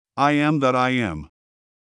I am that I am.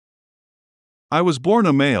 I was born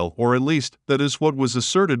a male, or at least, that is what was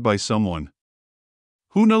asserted by someone.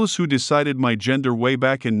 Who knows who decided my gender way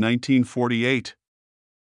back in 1948?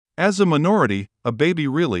 As a minority, a baby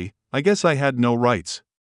really, I guess I had no rights.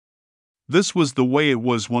 This was the way it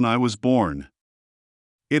was when I was born.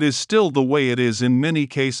 It is still the way it is in many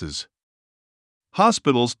cases.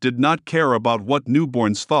 Hospitals did not care about what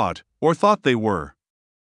newborns thought, or thought they were.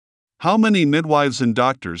 How many midwives and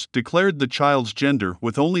doctors declared the child's gender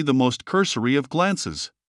with only the most cursory of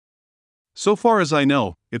glances? So far as I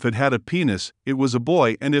know, if it had a penis, it was a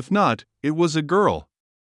boy, and if not, it was a girl.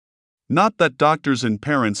 Not that doctors and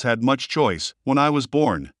parents had much choice when I was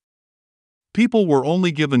born. People were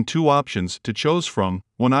only given two options to choose from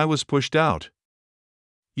when I was pushed out.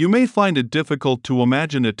 You may find it difficult to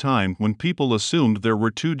imagine a time when people assumed there were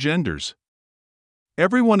two genders.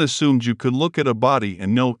 Everyone assumed you could look at a body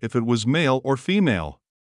and know if it was male or female.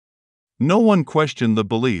 No one questioned the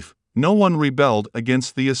belief, no one rebelled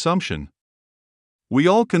against the assumption. We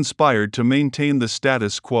all conspired to maintain the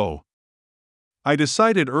status quo. I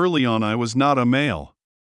decided early on I was not a male.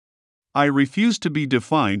 I refused to be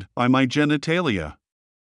defined by my genitalia.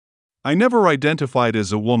 I never identified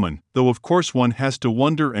as a woman, though of course one has to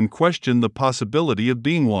wonder and question the possibility of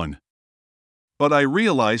being one. But I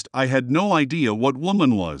realized I had no idea what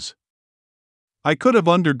woman was. I could have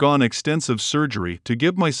undergone extensive surgery to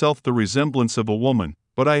give myself the resemblance of a woman,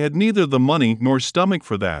 but I had neither the money nor stomach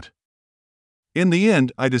for that. In the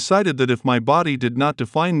end, I decided that if my body did not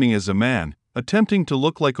define me as a man, attempting to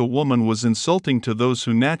look like a woman was insulting to those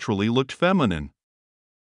who naturally looked feminine.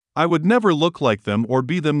 I would never look like them or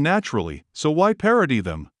be them naturally, so why parody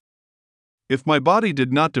them? If my body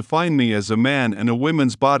did not define me as a man and a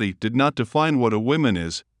woman's body did not define what a woman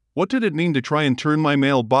is, what did it mean to try and turn my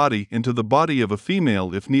male body into the body of a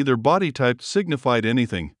female if neither body type signified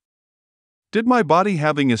anything? Did my body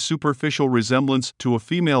having a superficial resemblance to a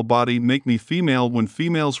female body make me female when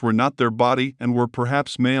females were not their body and were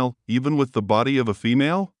perhaps male, even with the body of a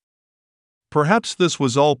female? Perhaps this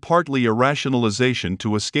was all partly a rationalization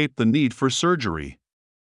to escape the need for surgery.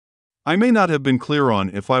 I may not have been clear on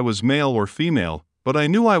if I was male or female, but I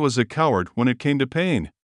knew I was a coward when it came to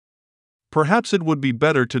pain. Perhaps it would be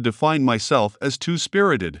better to define myself as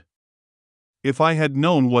two-spirited. If I had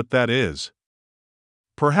known what that is.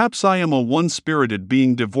 Perhaps I am a one-spirited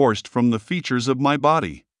being divorced from the features of my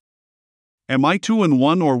body. Am I two in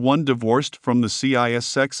one or one divorced from the cis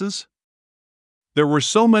sexes? There were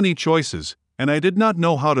so many choices, and I did not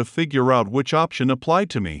know how to figure out which option applied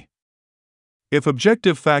to me. If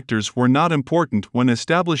objective factors were not important when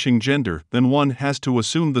establishing gender, then one has to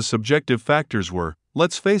assume the subjective factors were,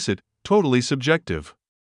 let's face it, totally subjective.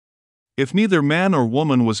 If neither man or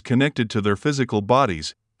woman was connected to their physical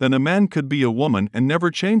bodies, then a man could be a woman and never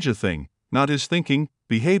change a thing, not his thinking,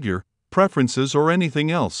 behavior, preferences, or anything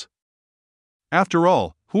else. After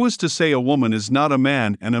all, who is to say a woman is not a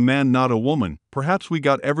man and a man not a woman? Perhaps we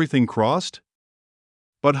got everything crossed?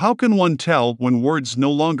 But how can one tell when words no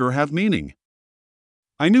longer have meaning?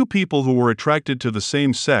 I knew people who were attracted to the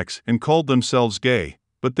same sex and called themselves gay,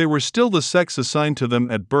 but they were still the sex assigned to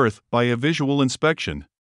them at birth by a visual inspection.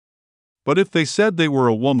 But if they said they were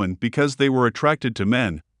a woman because they were attracted to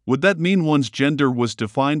men, would that mean one's gender was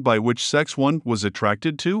defined by which sex one was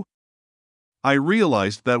attracted to? I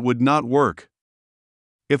realized that would not work.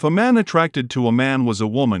 If a man attracted to a man was a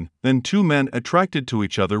woman, then two men attracted to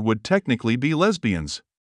each other would technically be lesbians.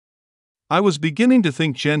 I was beginning to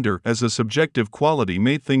think gender as a subjective quality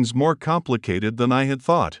made things more complicated than I had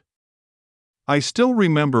thought. I still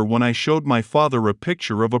remember when I showed my father a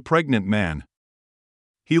picture of a pregnant man.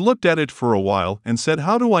 He looked at it for a while and said,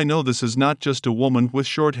 "How do I know this is not just a woman with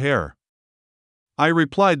short hair?" I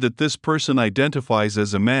replied that this person identifies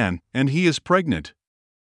as a man, and he is pregnant.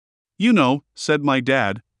 "You know," said my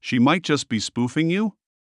dad, "she might just be spoofing you.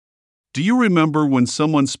 Do you remember when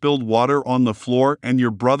someone spilled water on the floor and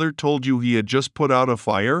your brother told you he had just put out a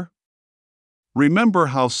fire? Remember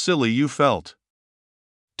how silly you felt.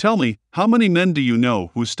 Tell me, how many men do you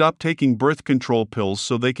know who stop taking birth control pills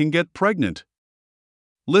so they can get pregnant?"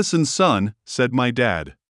 "Listen, son," said my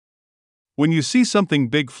dad. "When you see something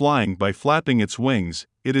big flying by flapping its wings,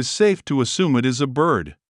 it is safe to assume it is a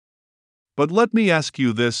bird." "But let me ask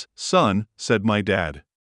you this, son," said my dad.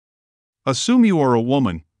 "Assume you are a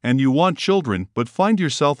woman, and you want children but find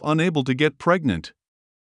yourself unable to get pregnant.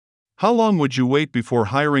 How long would you wait before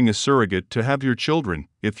hiring a surrogate to have your children,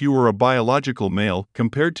 if you were a biological male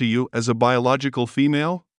compared to you as a biological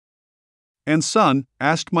female?" "And son,"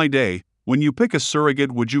 asked my dad, "when you pick a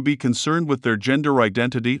surrogate, would you be concerned with their gender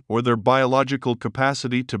identity or their biological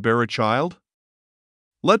capacity to bear a child?"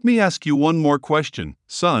 Let me ask you one more question,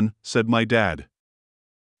 son, said my dad.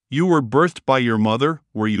 You were birthed by your mother,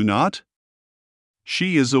 were you not?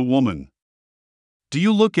 She is a woman. Do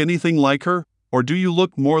you look anything like her, or do you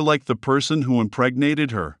look more like the person who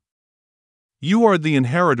impregnated her? You are the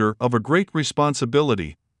inheritor of a great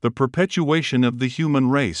responsibility, the perpetuation of the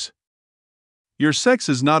human race. Your sex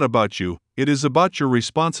is not about you, it is about your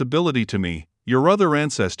responsibility to me, your other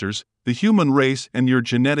ancestors, the human race, and your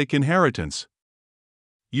genetic inheritance.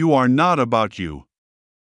 You are not about you.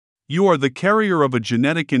 You are the carrier of a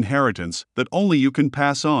genetic inheritance that only you can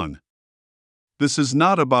pass on. This is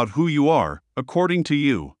not about who you are, according to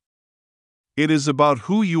you. It is about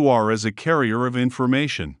who you are as a carrier of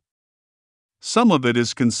information. Some of it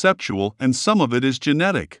is conceptual and some of it is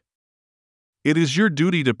genetic. It is your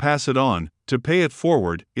duty to pass it on, to pay it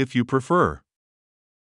forward, if you prefer.